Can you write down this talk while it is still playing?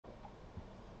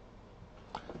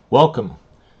Welcome.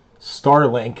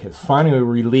 Starlink has finally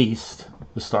released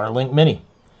the Starlink Mini.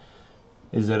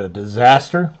 Is it a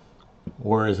disaster,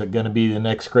 or is it going to be the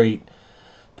next great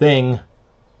thing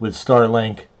with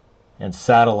Starlink and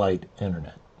satellite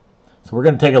internet? So we're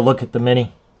going to take a look at the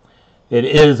Mini. It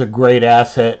is a great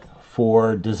asset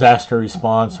for disaster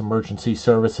response, emergency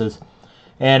services,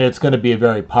 and it's going to be a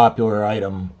very popular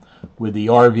item with the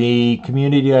RV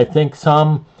community, I think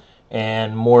some,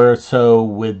 and more so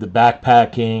with the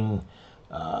backpacking,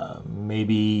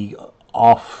 maybe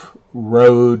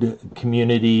off-road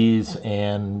communities,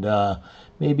 and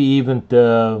maybe even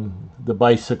the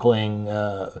bicycling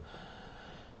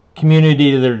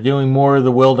community that are doing more of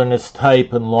the wilderness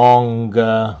type and long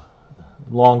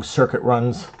circuit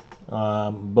runs,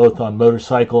 both on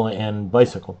motorcycle and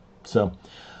bicycle. So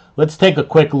let's take a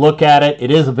quick look at it.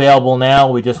 It is available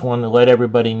now. We just wanted to let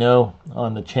everybody know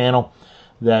on the channel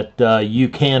that you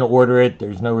can order it.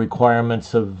 There's no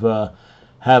requirements of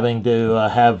having to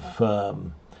have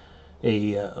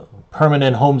a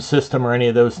permanent home system or any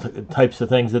of those types of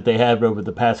things that they had over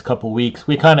the past couple weeks.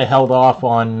 We kind of held off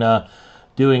on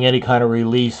doing any kind of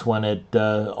release when it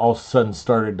all of a sudden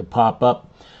started to pop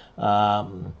up.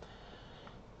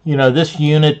 You know, this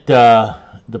unit,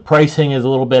 the pricing is a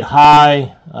little bit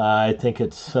high. I think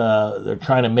it's they're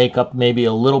trying to make up maybe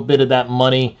a little bit of that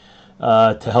money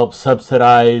to help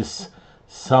subsidize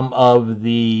some of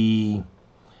the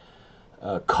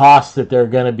costs that they're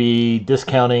going to be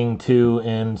discounting to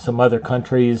in some other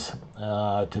countries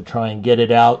to try and get it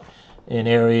out in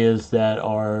areas that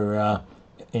are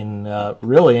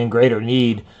really in greater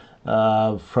need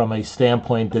from a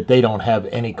standpoint that they don't have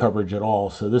any coverage at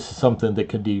all. So this is something that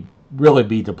could really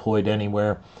be deployed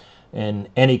anywhere in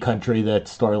any country that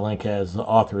Starlink has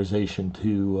authorization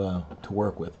to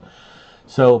work with.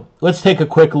 So let's take a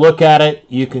quick look at it.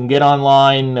 You can get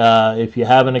online if you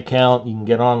have an account. You can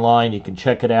get online. You can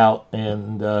check it out,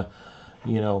 and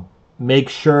you know, make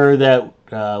sure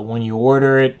that when you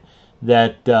order it,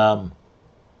 that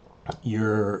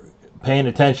you're paying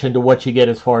attention to what you get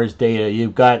as far as data.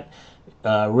 You've got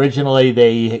originally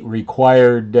they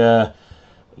required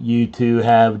you to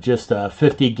have just a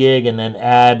 50 gig and then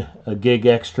add a gig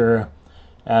extra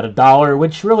at $1,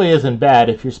 which really isn't bad.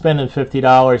 If you're spending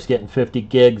 $50 getting 50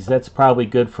 gigs, that's probably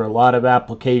good for a lot of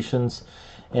applications.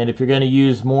 And if you're going to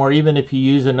use more, even if you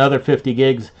use another 50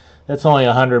 gigs, that's only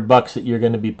 $100 that you're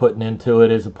going to be putting into it,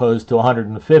 as opposed to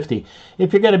 150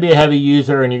 if you're going to be a heavy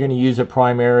user and you're going to use it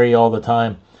primary all the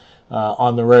time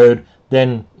on the road.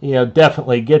 Then, you know,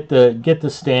 definitely get the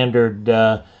standard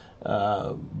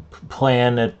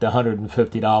plan at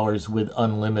 $150 with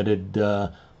unlimited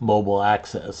mobile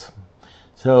access.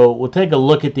 So we'll take a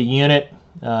look at the unit.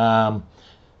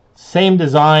 Same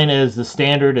design as the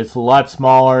standard. It's a lot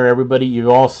smaller. You've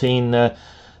all seen the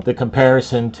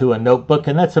comparison to a notebook,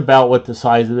 and that's about what the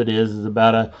size of it is. It's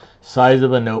about a size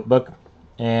of a notebook.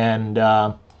 And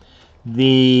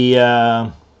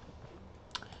the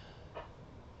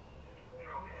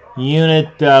unit,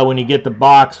 when you get the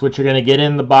box, what you're going to get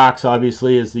in the box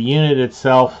obviously is the unit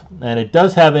itself, and it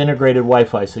does have integrated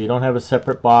Wi-Fi, so you don't have a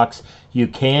separate box. You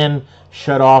can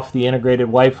shut off the integrated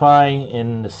Wi-Fi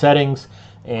in the settings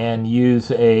and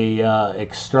use a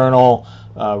external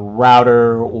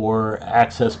router or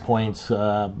access points,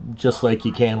 just like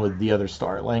you can with the other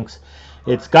Starlinks.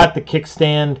 It's got the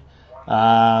kickstand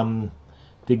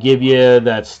to give you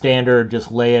that standard,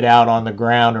 just lay it out on the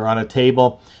ground or on a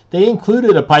table. They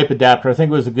included a pipe adapter. I think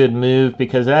it was a good move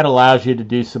because that allows you to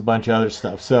do a bunch of other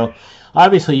stuff. So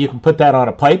obviously you can put that on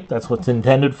a pipe. That's what's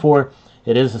intended for.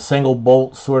 It is a single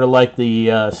bolt, sort of like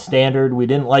the standard. We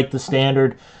didn't like the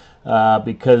standard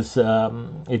because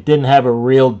it didn't have a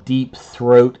real deep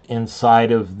throat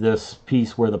inside of this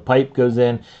piece where the pipe goes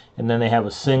in, and then they have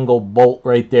a single bolt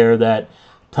right there that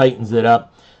tightens it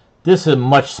up. This is a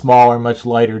much smaller, much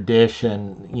lighter dish,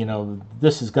 and you know,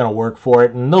 this is going to work for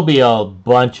it. And there'll be a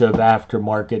bunch of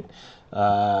aftermarket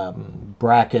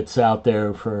brackets out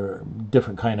there for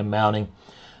different kind of mounting.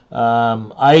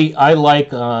 I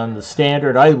like on the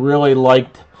standard, I really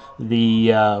liked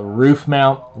the roof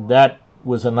mount. That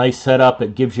was a nice setup.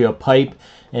 It gives you a pipe,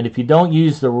 and if you don't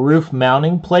use the roof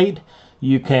mounting plate,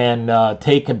 you can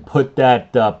take and put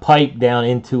that pipe down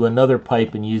into another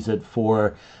pipe and use it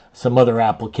for some other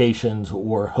applications,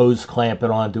 or hose clamp it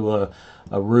onto a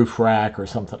roof rack or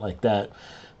something like that.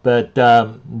 But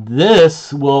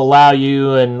this will allow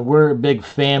you, and we're a big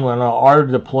fan on our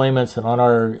deployments and on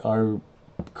our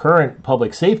current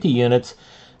public safety units,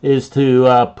 is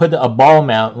to put a ball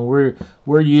mount, and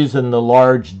we're using the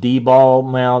large D ball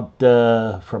mount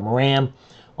from RAM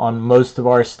on most of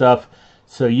our stuff.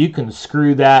 So you can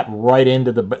screw that right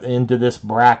into this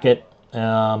bracket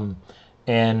and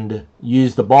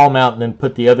use the ball mount and then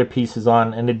put the other pieces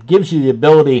on, and it gives you the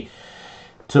ability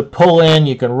to pull in.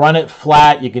 You can run it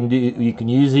flat. You can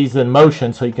use these in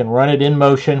motion, so you can run it in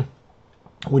motion.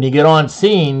 When you get on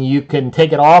scene, you can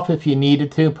take it off if you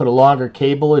needed to, put a longer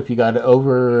cable if you got an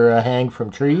overhang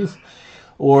from trees,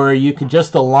 or you can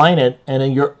just align it, and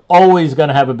then you're always going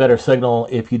to have a better signal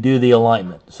if you do the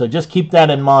alignment. So just keep that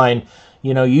in mind.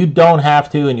 You know, you don't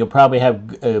have to, and you'll probably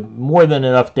have more than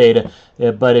enough data,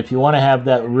 but if you want to have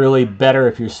that really better,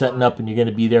 if you're setting up and you're going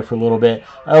to be there for a little bit,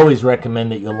 I always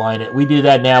recommend that you align it. We do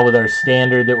that now with our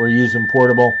standard that we're using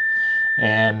portable,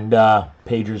 and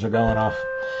pagers are going off.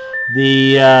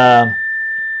 The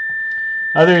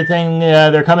other thing,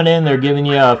 they're coming in, they're giving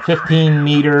you a 15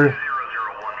 meter,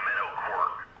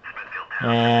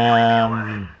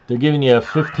 and they're giving you a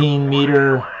 15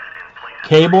 meter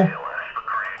cable.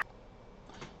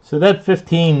 So that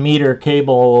 15 meter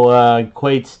cable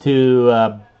equates to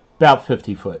about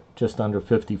 50 foot, just under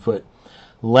 50 foot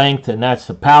length, and that's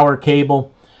the power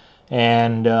cable.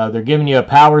 And they're giving you a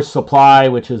power supply,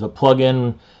 which is a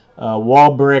plug-in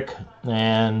wall brick,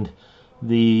 and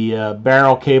the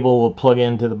barrel cable will plug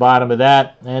into the bottom of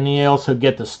that. And you also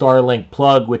get the Starlink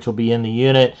plug, which will be in the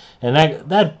unit, and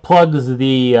that plugs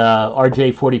the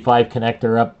RJ45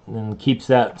 connector up and keeps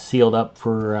that sealed up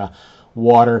for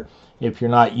water if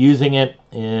you're not using it.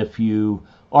 If you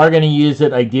are going to use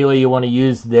it, ideally you want to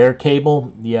use their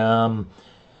cable.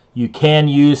 You can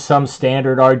use some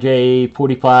standard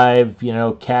RJ45, you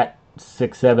know, Cat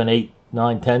 6, 7, 8,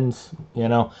 9, 10s, you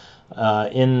know,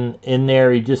 in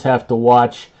there. You just have to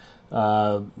watch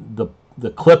the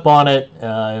clip on it.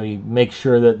 Make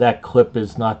sure that clip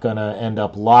is not going to end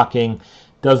up locking.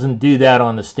 Doesn't do that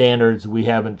on the standards. We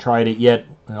haven't tried it yet.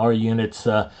 Our unit's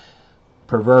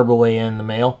proverbially in the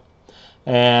mail,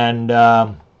 and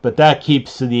but that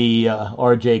keeps the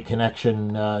RJ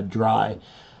connection dry.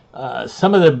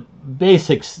 Some of the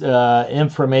basics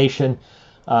information.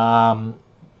 I'm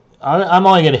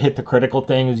only going to hit the critical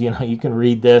things. You know, you can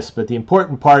read this, but the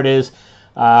important part is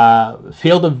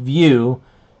field of view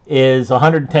is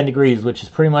 110 degrees, which is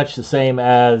pretty much the same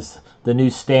as the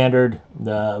new standard,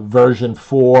 the version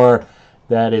 4.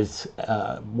 That is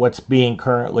what's being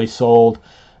currently sold,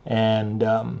 and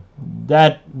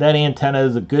that antenna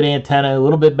is a good antenna, a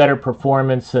little bit better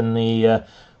performance than the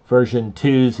version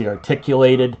 2's, the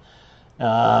articulated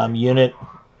unit.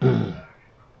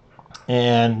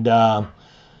 And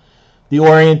the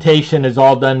orientation is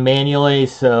all done manually,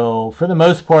 so for the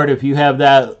most part, if you have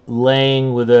that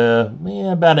laying with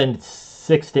about a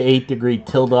 6 to 8 degree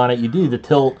tilt on it, you do the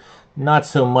tilt not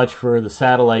so much for the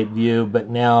satellite view, but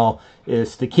now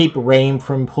is to keep rain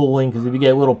from pooling, because if you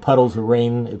get little puddles of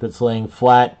rain, if it's laying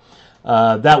flat,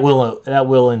 that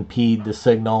will impede the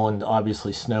signal, and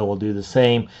obviously snow will do the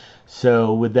same.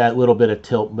 So with that little bit of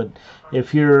tilt, but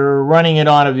if you're running it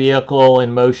on a vehicle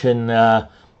in motion,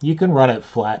 you can run it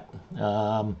flat.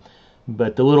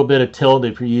 But the little bit of tilt,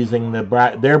 if you're using their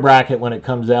bracket when it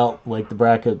comes out, like the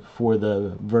bracket for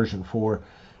the version 4,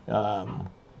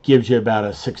 gives you about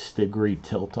a 6 degree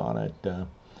tilt on it.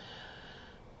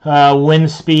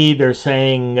 Wind speed, they're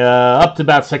saying up to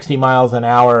about 60 miles an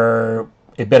hour.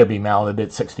 It better be mounted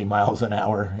at 60 miles an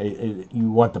hour. You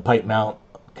want the pipe mount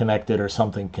connected or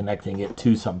something connecting it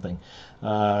to something,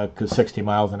 because 60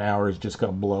 miles an hour is just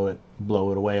going to blow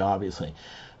it away, obviously.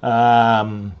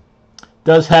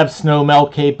 Does have snow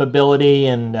melt capability,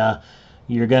 and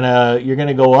you're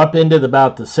gonna go up into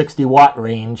about the 60 watt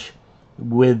range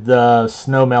with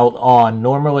snow melt on.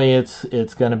 Normally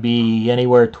it's going to be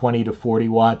anywhere 20 to 40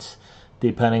 watts,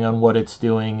 depending on what it's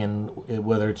doing and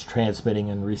whether it's transmitting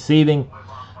and receiving.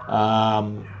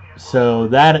 So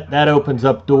that opens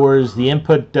up doors. The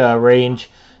input range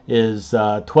is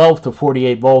 12 to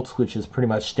 48 volts, which is pretty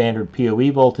much standard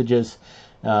PoE voltages.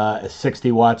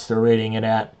 60 watts they're rating it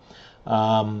at.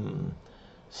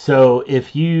 So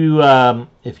if you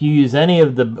use any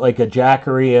of the, like a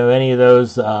Jackery or any of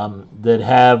those that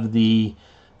have the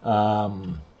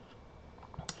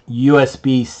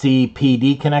USB-C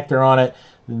PD connector on it,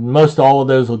 most all of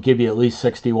those will give you at least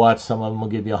 60 watts. Some of them will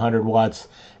give you 100 watts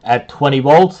at 20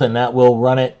 volts, and that will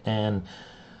run it. And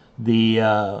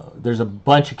there's a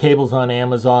bunch of cables on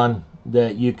Amazon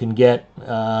that you can get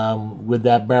with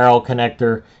that barrel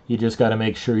connector. You just got to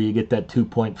make sure you get that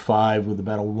 2.5 with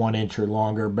about a 1 inch or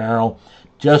longer barrel.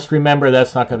 Just remember,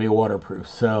 that's not going to be waterproof.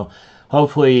 So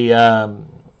hopefully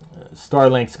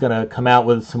Starlink's going to come out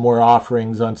with some more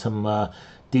offerings on some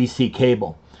DC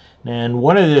cable. And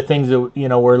one of the things that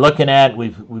we're looking at,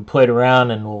 we've played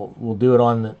around, and we'll do it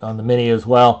on the Mini as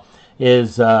well,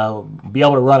 is be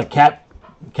able to run a Cat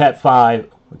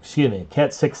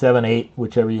 6, 7, 8,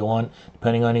 whichever you want,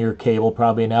 depending on your cable,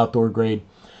 probably an outdoor grade,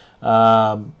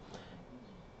 with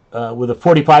a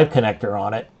 45 connector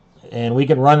on it. And we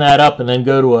can run that up and then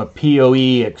go to a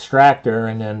PoE extractor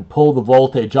and then pull the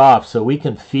voltage off, so we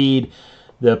can feed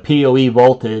the PoE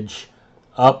voltage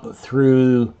up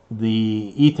through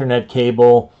the Ethernet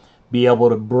cable, be able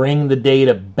to bring the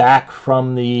data back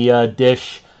from the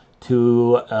dish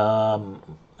to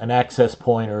an access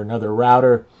point or another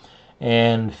router,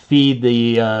 and feed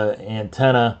the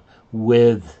antenna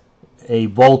with a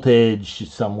voltage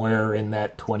somewhere in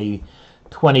that 20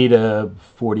 to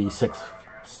 46,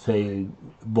 say,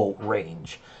 volt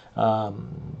range.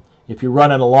 If you're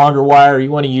running a longer wire,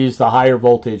 you want to use the higher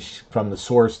voltage from the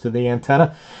source to the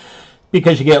antenna,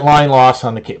 because you get line loss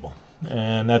on the cable,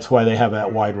 and that's why they have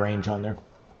that wide range on there.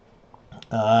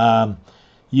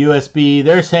 USB,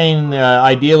 they're saying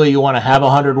ideally you want to have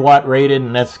 100 watt rated,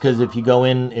 and that's because if you go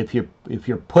in, if you're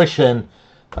pushing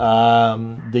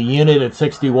the unit at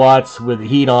 60 watts with the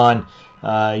heat on,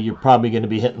 you're probably going to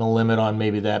be hitting the limit on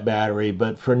maybe that battery.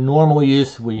 But for normal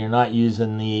use, when you're not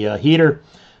using the heater,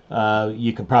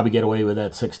 you can probably get away with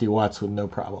that 60 watts with no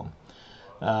problem.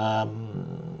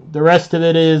 The rest of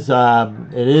it is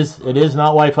it is not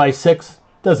Wi-Fi 6.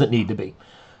 Doesn't need to be.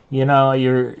 You know,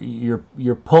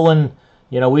 you're pulling.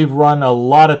 You know, we've run a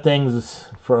lot of things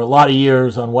for a lot of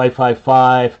years on Wi-Fi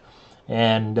 5,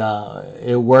 and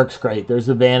it works great. There's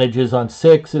advantages on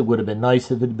 6. It would have been nice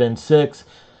if it had been 6.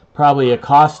 Probably a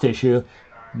cost issue,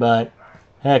 but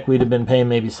heck, we'd have been paying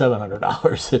maybe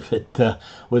 $700 if it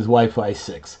was Wi-Fi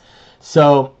 6.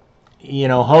 So, you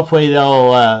know, hopefully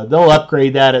they'll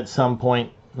upgrade that at some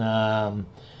point. And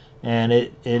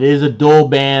it is a dual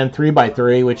band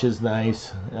 3x3, which is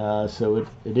nice. So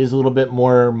it is a little bit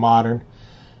more modern.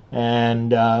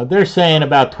 And they're saying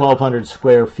about 1,200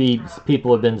 square feet.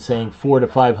 People have been saying 400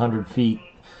 to 500 feet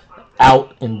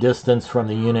out in distance from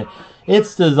the unit.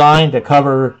 It's designed to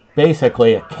cover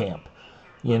basically a camp,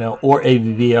 you know, or a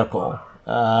vehicle.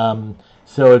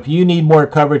 So if you need more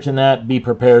coverage than that, be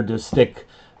prepared to stick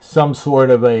some sort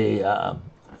of a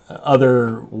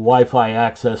other Wi-Fi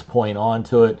access point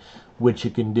onto it, which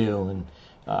you can do. And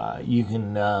you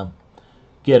can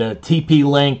get a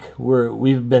TP-Link.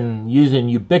 We've been using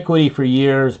Ubiquity for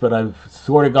years, but I've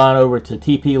sort of gone over to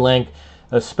TP-Link,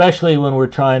 especially when we're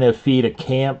trying to feed a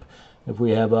camp. If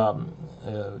we have a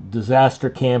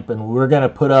disaster camp and we're going to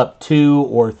put up 2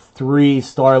 or 3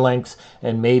 Starlinks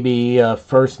and maybe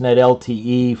FirstNet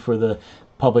LTE for the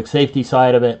public safety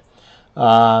side of it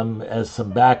as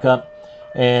some backup.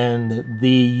 And the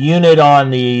unit on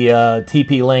the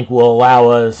TP-Link will allow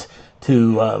us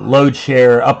to load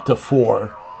share up to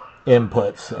 4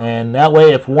 inputs. And that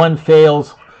way, if one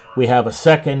fails, we have a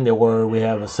second, or we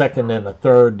have a second and a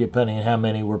third, depending on how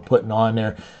many we're putting on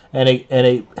there. And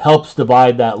it helps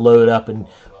divide that load up. And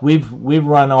we've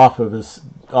run off of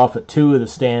 2 of the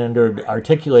standard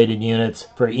articulated units.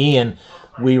 For Ian,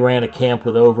 we ran a camp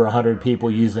with over 100 people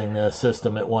using the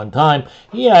system at one time.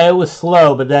 Yeah, it was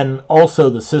slow, but then also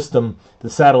the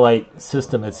satellite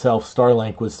system itself,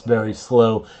 Starlink, was very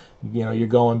slow. You know, you're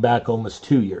going back almost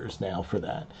 2 years now for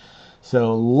that. So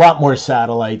a lot more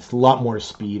satellites, a lot more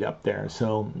speed up there.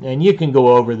 So, and you can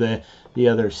go over the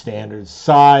other standards.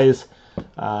 Size,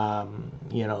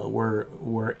 you know,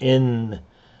 we're in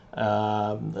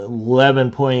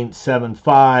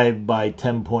 11.75 by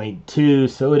 10.2,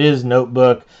 so it is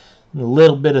notebook. A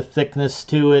little bit of thickness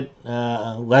to it,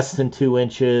 less than 2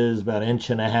 inches, about 1.5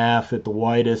 inches at the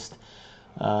widest.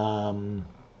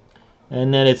 And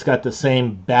then it's got the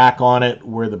same back on it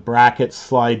where the bracket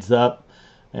slides up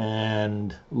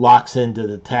and locks into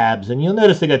the tabs. And you'll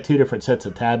notice they got 2 different sets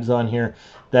of tabs on here.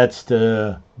 That's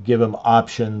to give them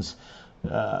options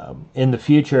in the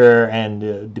future,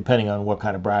 and depending on what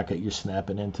kind of bracket you're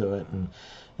snapping into it. And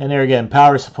there again,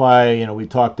 power supply, you know, we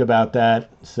talked about that.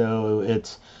 So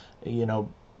it's, you know,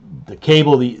 the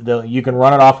cable, you can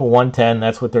run it off of 110.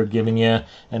 That's what they're giving you,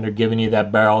 and they're giving you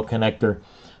that barrel connector.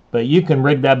 But you can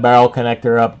rig that barrel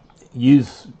connector up,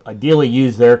 ideally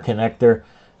use their connector,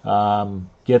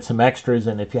 get some extras,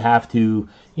 and if you have to,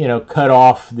 you know, cut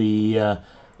off the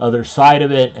other side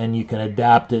of it, and you can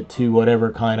adapt it to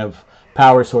whatever kind of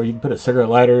power source. You can put a cigarette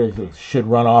lighter. It should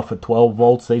run off at 12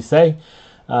 volts, they say.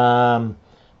 But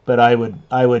I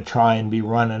would try and be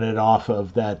running it off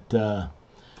of that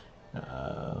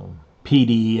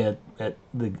PD at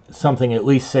something at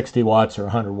least 60 watts or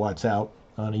 100 watts out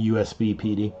on a USB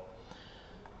PD.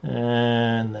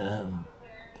 And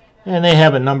they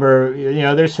have a number, you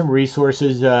know, there's some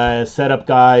resources, setup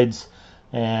guides,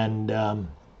 and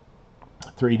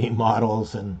 3D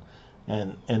models, and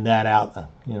and that out.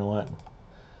 You know what?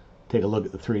 Take a look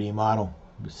at the 3D model.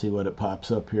 See what it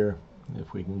pops up here.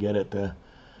 If we can get it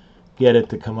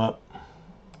to come up.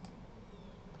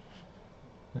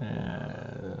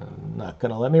 Not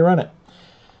gonna let me run it.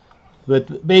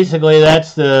 But basically,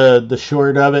 that's the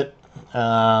short of it.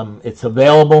 It's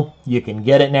available. You can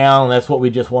get it now, and that's what we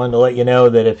just wanted to let you know,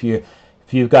 that if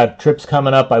you've got trips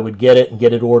coming up, I would get it and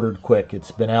get it ordered quick.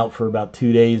 It's been out for about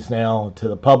 2 days now to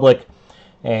the public,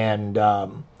 and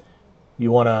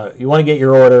you wanna get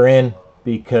your order in,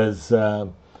 because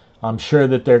I'm sure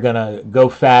that they're gonna go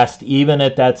fast, even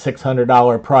at that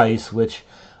 $600 price, which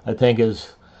I think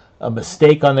is a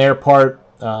mistake on their part.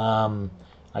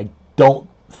 I don't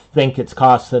think it's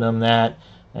costing them that,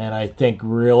 and I think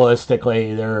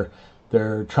realistically they're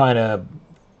trying to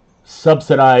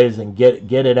subsidize and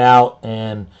get it out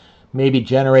and maybe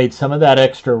generate some of that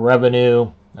extra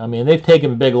revenue. I mean, they've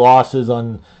taken big losses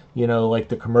on, like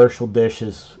the commercial dish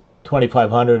is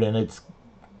 $2,500, and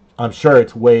I'm sure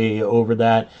it's way over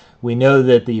that. We know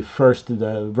that the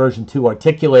version 2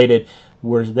 articulated,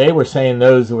 they were saying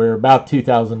those were about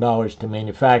 $2,000 to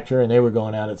manufacture, and they were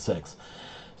going out at $6,000.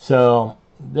 So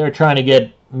they're trying to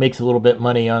makes a little bit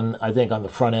money on the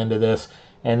front end of this,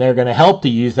 and they're going to help to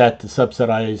use that to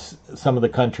subsidize some of the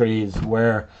countries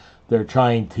where they're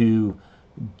trying to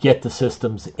get the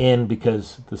systems in,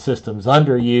 because the system's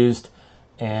underused,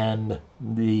 and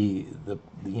the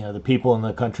people in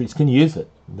the countries can use it.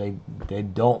 They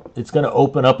don't. It's going to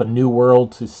open up a new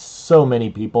world to so many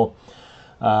people.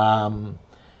 And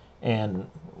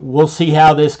we'll see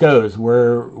how this goes.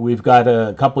 We've got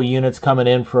a couple units coming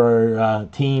in for our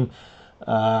team.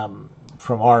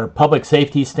 From our public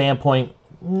safety standpoint,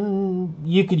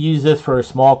 you could use this for a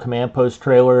small command post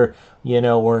trailer,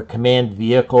 or a command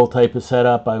vehicle type of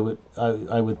setup. I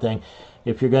would think,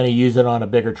 if you're going to use it on a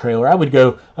bigger trailer, I would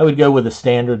go with a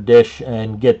standard dish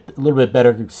and get a little bit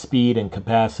better speed and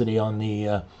capacity on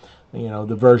the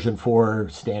the version 4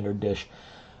 standard dish.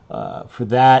 For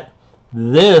that,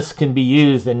 this can be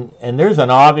used, and there's an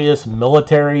obvious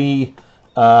military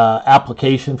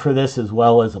application for this, as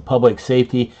well as a public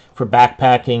safety for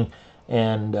backpacking,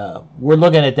 and we're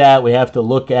looking at that. We have to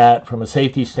look at, from a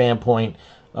safety standpoint,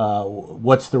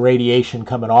 what's the radiation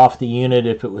coming off the unit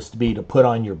if it was to be to put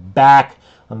on your back,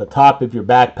 on the top of your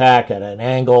backpack at an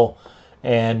angle,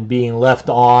 and being left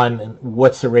on, and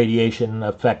what's the radiation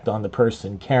effect on the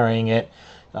person carrying it.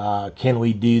 Can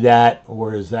we do that,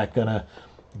 or is that gonna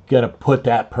put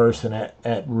that person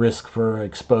at risk for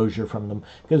exposure from them?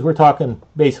 Because we're talking,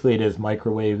 basically it is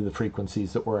microwave, the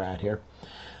frequencies that we're at here.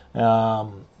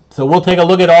 So we'll take a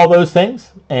look at all those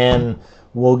things, and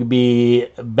we'll be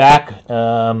back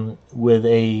with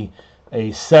a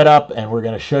setup, and we're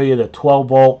going to show you the 12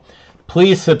 volt.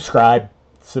 Please subscribe.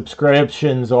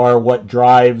 Subscriptions are what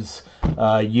drives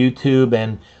YouTube,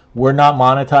 and we're not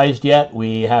monetized yet.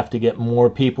 We have to get more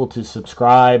people to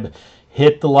subscribe.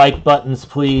 Hit the like buttons,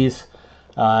 please,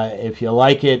 if you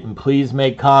like it, and please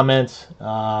make comments.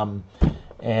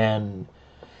 And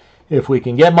if we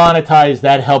can get monetized,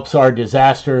 that helps our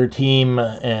disaster team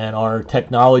and our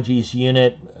technologies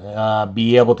unit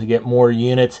be able to get more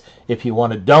units. If you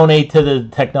want to donate to the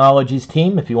technologies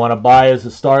team, if you want to buy as a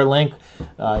Starlink,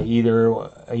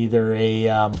 either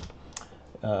a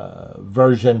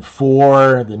version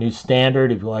 4, the new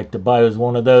standard, if you like to buy as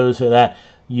one of those, or that,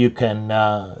 you can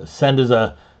send us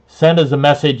a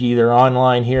message either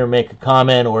online here, make a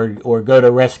comment, or go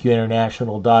to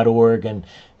rescueinternational.org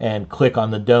and click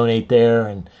on the donate there,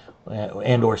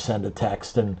 and or send a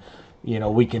text, and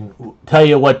we can tell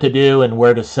you what to do and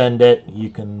where to send it. You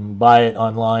can buy it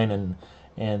online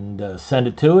and send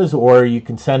it to us, or you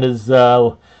can send us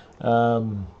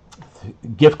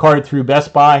gift card through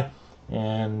Best Buy,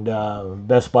 and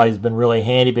Best Buy has been really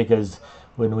handy, because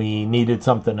when we needed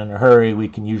something in a hurry, we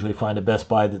can usually find a Best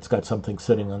Buy that's got something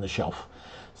sitting on the shelf.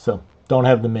 So don't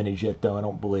have the minis yet, though, I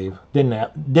don't believe.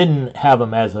 Didn't have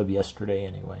them as of yesterday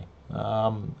anyway,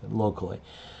 locally.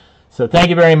 So thank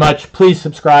you very much. Please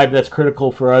subscribe. That's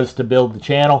critical for us to build the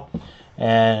channel.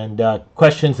 And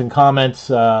questions and comments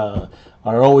are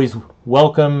always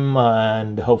welcome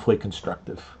and hopefully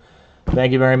constructive.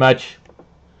 Thank you very much.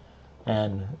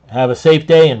 And have a safe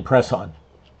day, and press on.